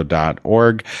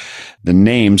northernspiritradio.org. The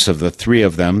names of the three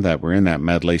of them that were in that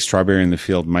medley, Strawberry in the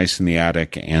Field, Mice in the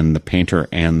Attic, and The Painter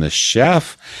and the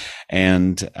Chef.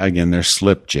 And again, they're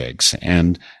slip jigs.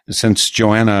 And since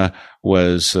Joanna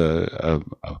was a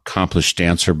accomplished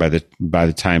dancer by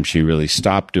the time she really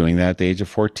stopped doing that at the age of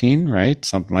 14, right?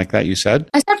 Something like that, you said?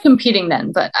 I stopped competing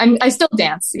then, but I still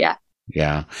dance, yeah.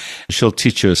 Yeah. She'll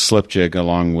teach you a slip jig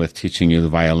along with teaching you the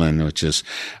violin, which is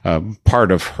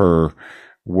part of her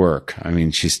work. I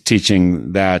mean, she's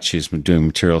teaching that. She's been doing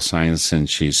material science, and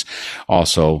she's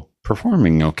also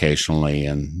performing occasionally.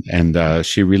 And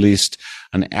she released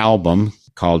an album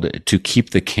called To Keep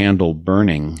the Candle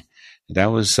Burning. That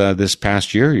was this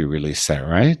past year you released that,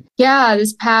 right? Yeah,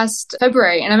 this past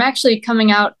February. And I'm actually coming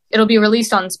out. It'll be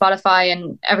released on Spotify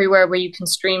and everywhere where you can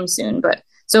stream soon. But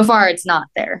so far, it's not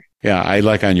there. Yeah, I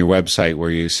like on your website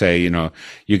where you say,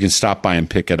 you can stop by and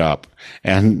pick it up.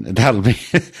 And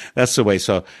that's the way.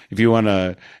 So if you want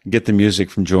to get the music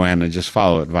from Joanna, just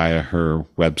follow it via her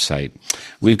website.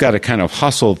 We've got to kind of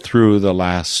hustle through the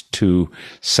last two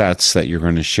sets that you're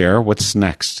going to share. What's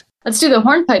next? Let's do the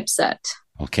hornpipe set.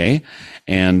 Okay.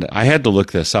 And I had to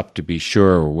look this up to be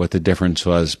sure what the difference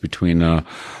was between a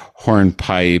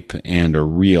hornpipe and a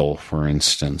reel, for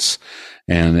instance.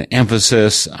 And the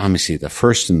emphasis, let me see, the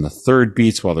first and the third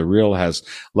beats, while the reel has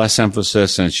less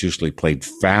emphasis and it's usually played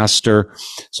faster.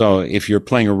 So if you're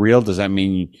playing a reel, does that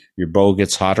mean your bow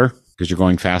gets hotter because you're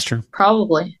going faster?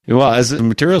 Probably. Well, as a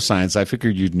material science, I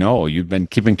figured you'd know. You've been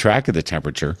keeping track of the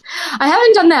temperature. I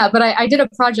haven't done that, but I did a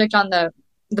project on the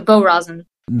bow rosin.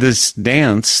 This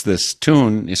dance, this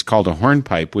tune is called a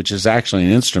hornpipe, which is actually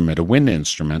an instrument, a wind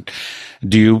instrument.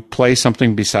 Do you play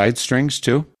something besides strings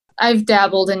too? I've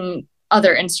dabbled in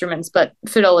other instruments, but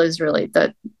fiddle is really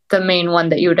the main one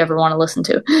that you would ever want to listen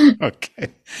to. Okay.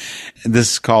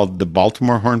 This is called the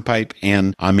Baltimore Hornpipe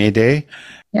and Amédée.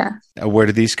 Yeah. Where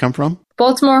did these come from?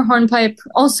 Baltimore Hornpipe,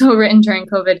 also written during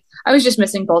COVID. I was just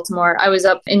missing Baltimore. I was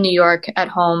up in New York at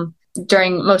home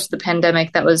during most of the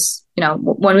pandemic. That was,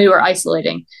 when we were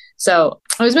isolating. So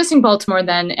I was missing Baltimore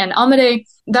then. And Amédée,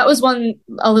 that was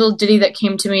a little ditty that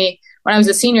came to me when I was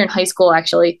a senior in high school,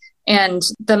 actually. And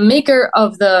the maker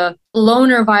of the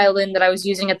loaner violin that I was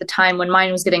using at the time when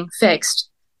mine was getting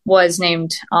fixed was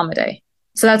named Amédée.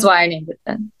 So that's why I named it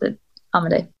then, the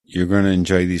Amédée. You're going to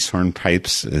enjoy these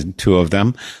hornpipes, two of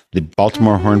them, the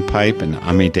Baltimore Hornpipe and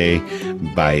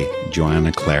Amédée by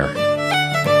Joanna Clare.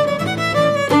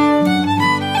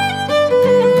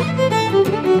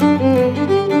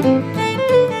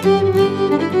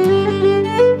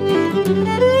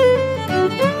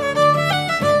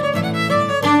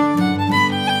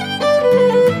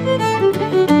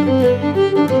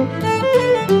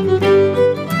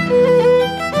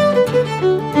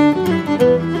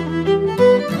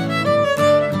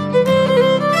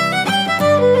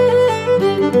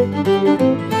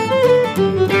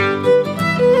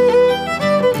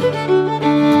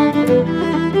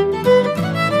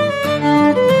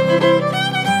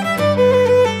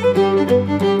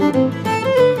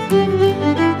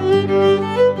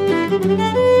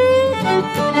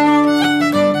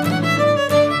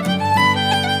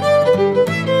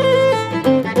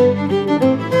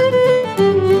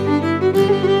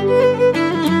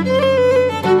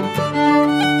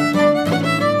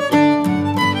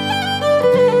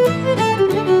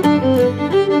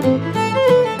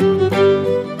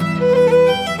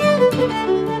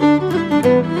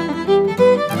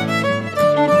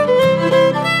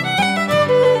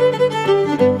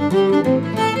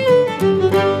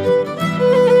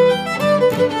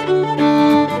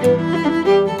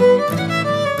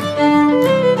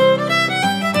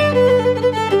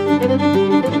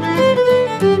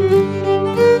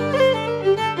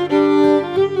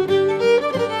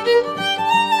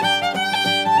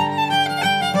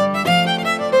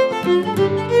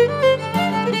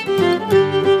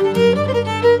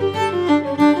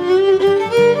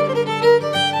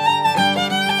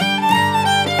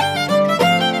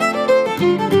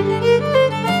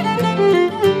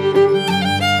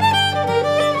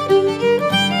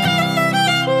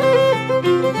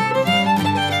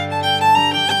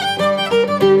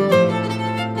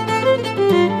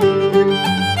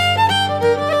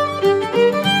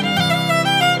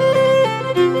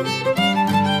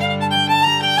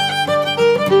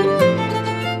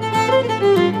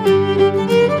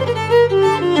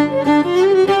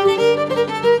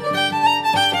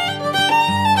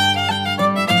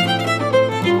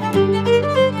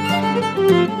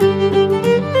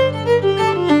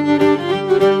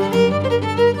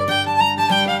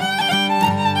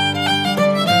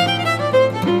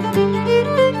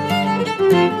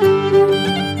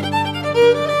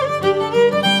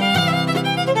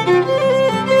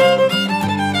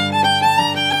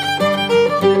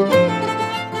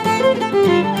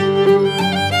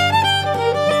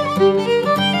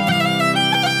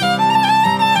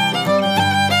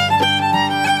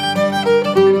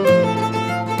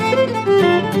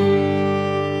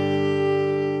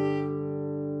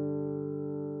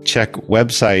 check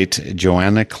website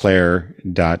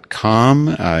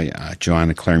joannaclaire.com,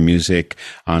 Joanna Claire Music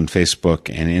on Facebook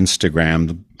and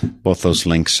Instagram. Both those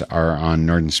links are on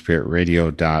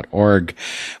northernspiritradio.org.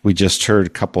 We just heard a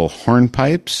couple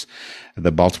hornpipes,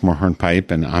 the Baltimore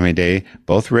Hornpipe and Amede,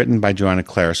 both written by Joanna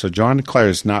Claire. So Joanna Claire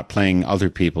is not playing other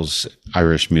people's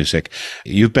Irish music.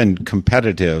 You've been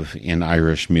competitive in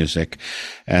Irish music,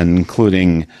 and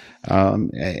including,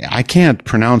 I can't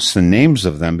pronounce the names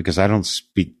of them because I don't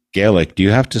speak Gaelic. Do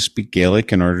you have to speak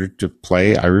Gaelic in order to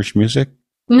play Irish music?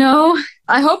 No,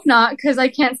 I hope not, because I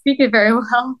can't speak it very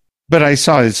well. But I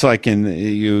saw it's like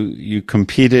you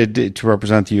competed to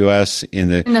represent the U.S. in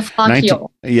the Flaccio.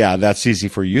 Yeah, that's easy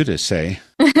for you to say.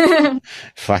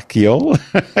 Flaccio?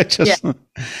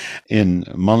 In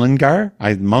Mullingar?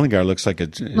 Mullingar looks like a...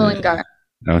 Mullingar.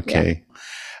 Okay. Yeah.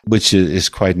 Which is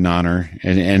quite an honor,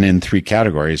 and in 3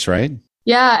 categories, right?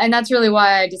 Yeah, and that's really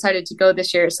why I decided to go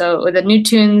this year. So with the new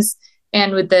tunes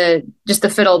and with the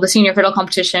fiddle, the senior fiddle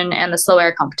competition and the slow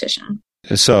air competition.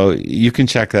 So you can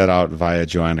check that out via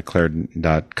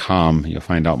joannaclaire.com. You'll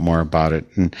find out more about it.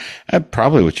 And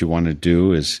probably what you want to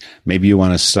do is maybe you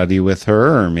want to study with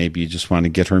her, or maybe you just want to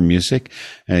get her music.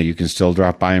 You can still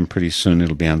drop by, and pretty soon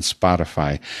it'll be on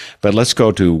Spotify. But let's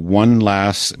go to one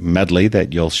last medley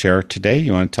that you'll share today.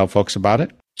 You want to tell folks about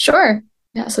it? Sure.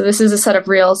 Yeah, so this is a set of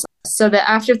reels. So the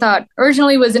Afterthought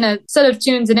originally was in a set of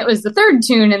tunes, and it was the 3rd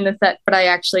tune in the set, but I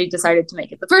actually decided to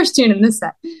make it the 1st tune in this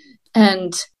set.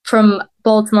 And From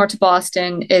Baltimore to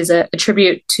Boston is a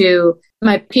tribute to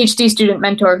my PhD student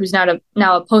mentor, who's now a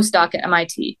postdoc at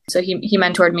MIT. So he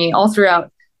mentored me all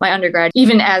throughout my undergrad,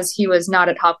 even as he was not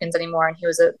at Hopkins anymore, and he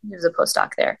was a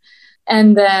postdoc there.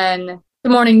 And then The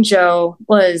Morning Joe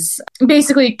was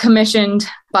basically commissioned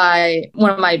by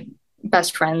one of my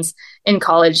best friends in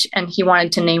college, and he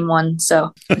wanted to name one.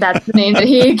 So that's the name that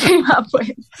he came up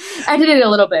with. I did it a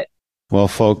little bit. Well,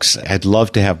 folks, I'd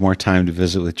love to have more time to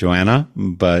visit with Joanna,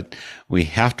 but we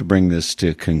have to bring this to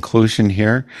a conclusion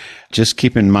here. Just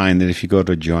keep in mind that if you go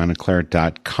to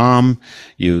joannaclaire.com,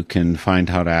 you can find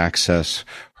how to access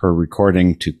her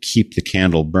recording To Keep the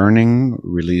Candle Burning,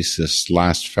 released this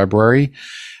last February.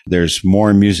 There's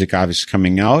more music obviously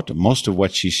coming out. Most of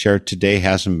what she shared today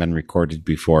hasn't been recorded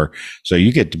before. So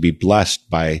you get to be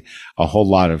blessed by a whole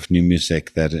lot of new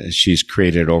music that she's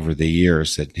created over the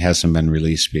years that hasn't been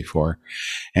released before.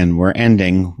 And we're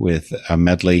ending with a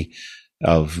medley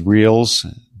of reels,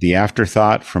 The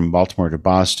Afterthought, From Baltimore to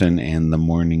Boston, and The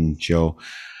Morning Joe.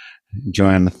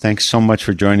 Joanna, thanks so much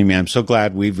for joining me. I'm so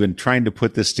glad. We've been trying to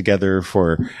put this together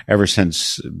ever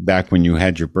since back when you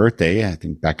had your birthday, I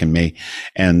think back in May.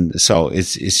 And so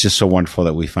it's just so wonderful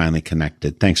that we finally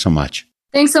connected. Thanks so much.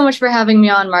 Thanks so much for having me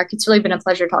on, Mark. It's really been a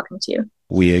pleasure talking to you.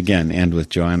 We again end with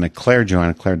Joanna Claire,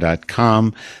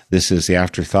 joannaclaire.com. This is The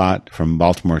Afterthought, From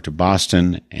Baltimore to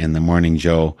Boston, and The Morning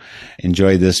Joe.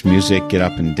 Enjoy this music, get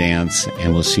up and dance,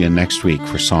 and we'll see you next week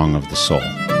for Song of the Soul.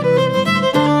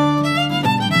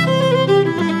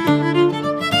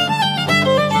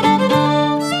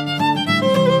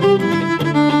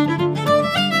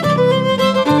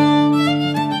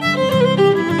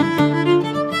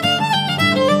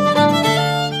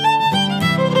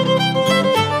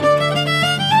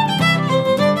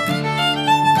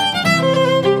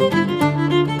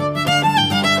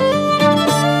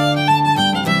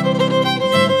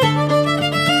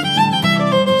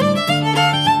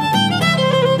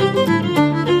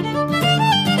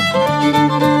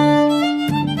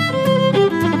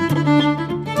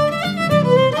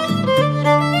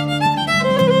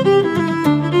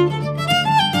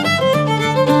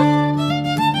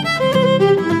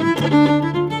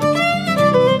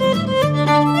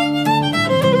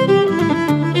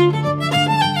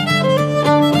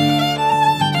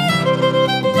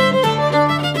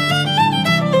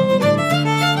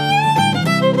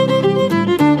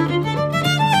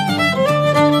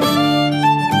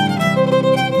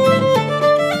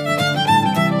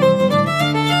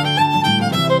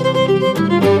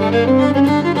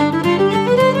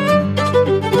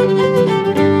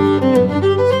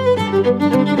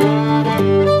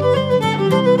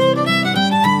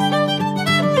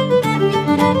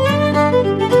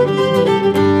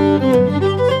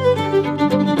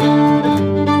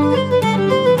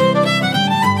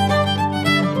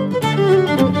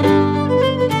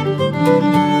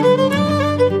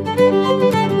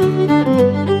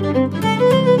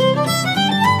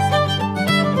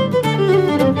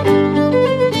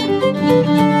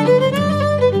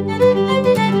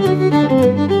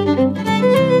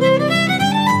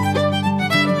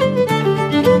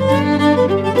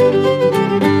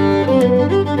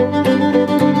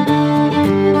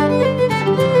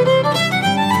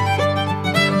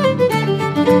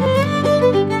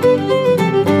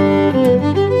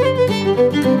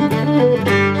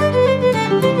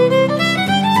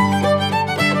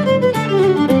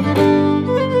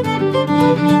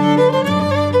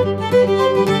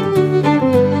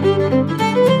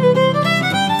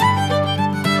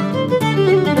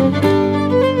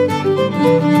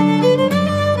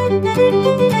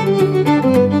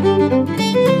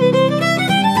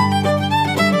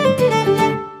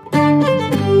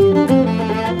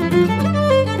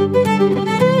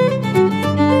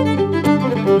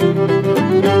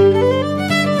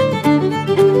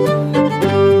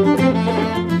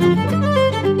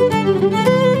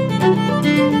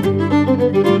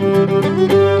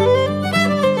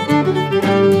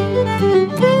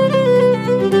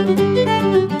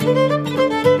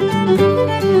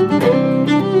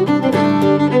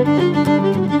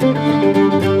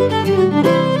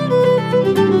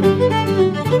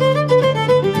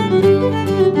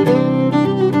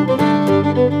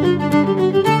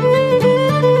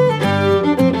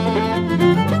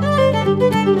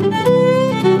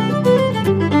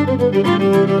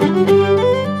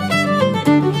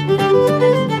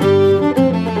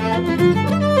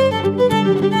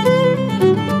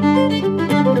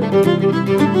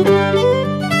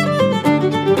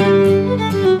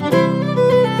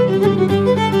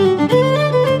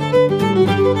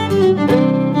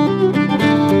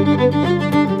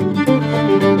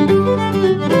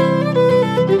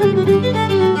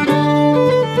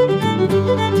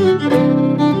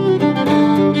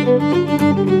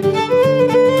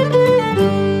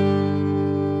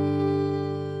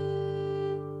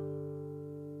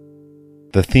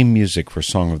 The theme music for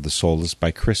Song of the Soul is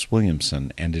by Chris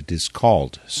Williamson, and it is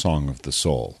called Song of the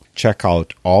Soul. Check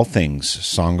out all things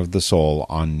Song of the Soul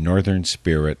on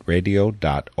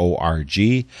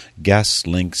northernspiritradio.org, guests,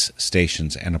 links,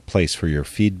 stations, and a place for your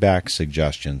feedback,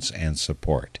 suggestions, and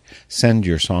support. Send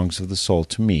your Songs of the Soul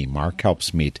to me, Mark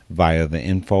Helpsmeet, via the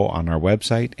info on our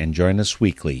website, and join us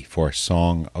weekly for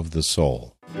Song of the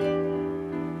Soul.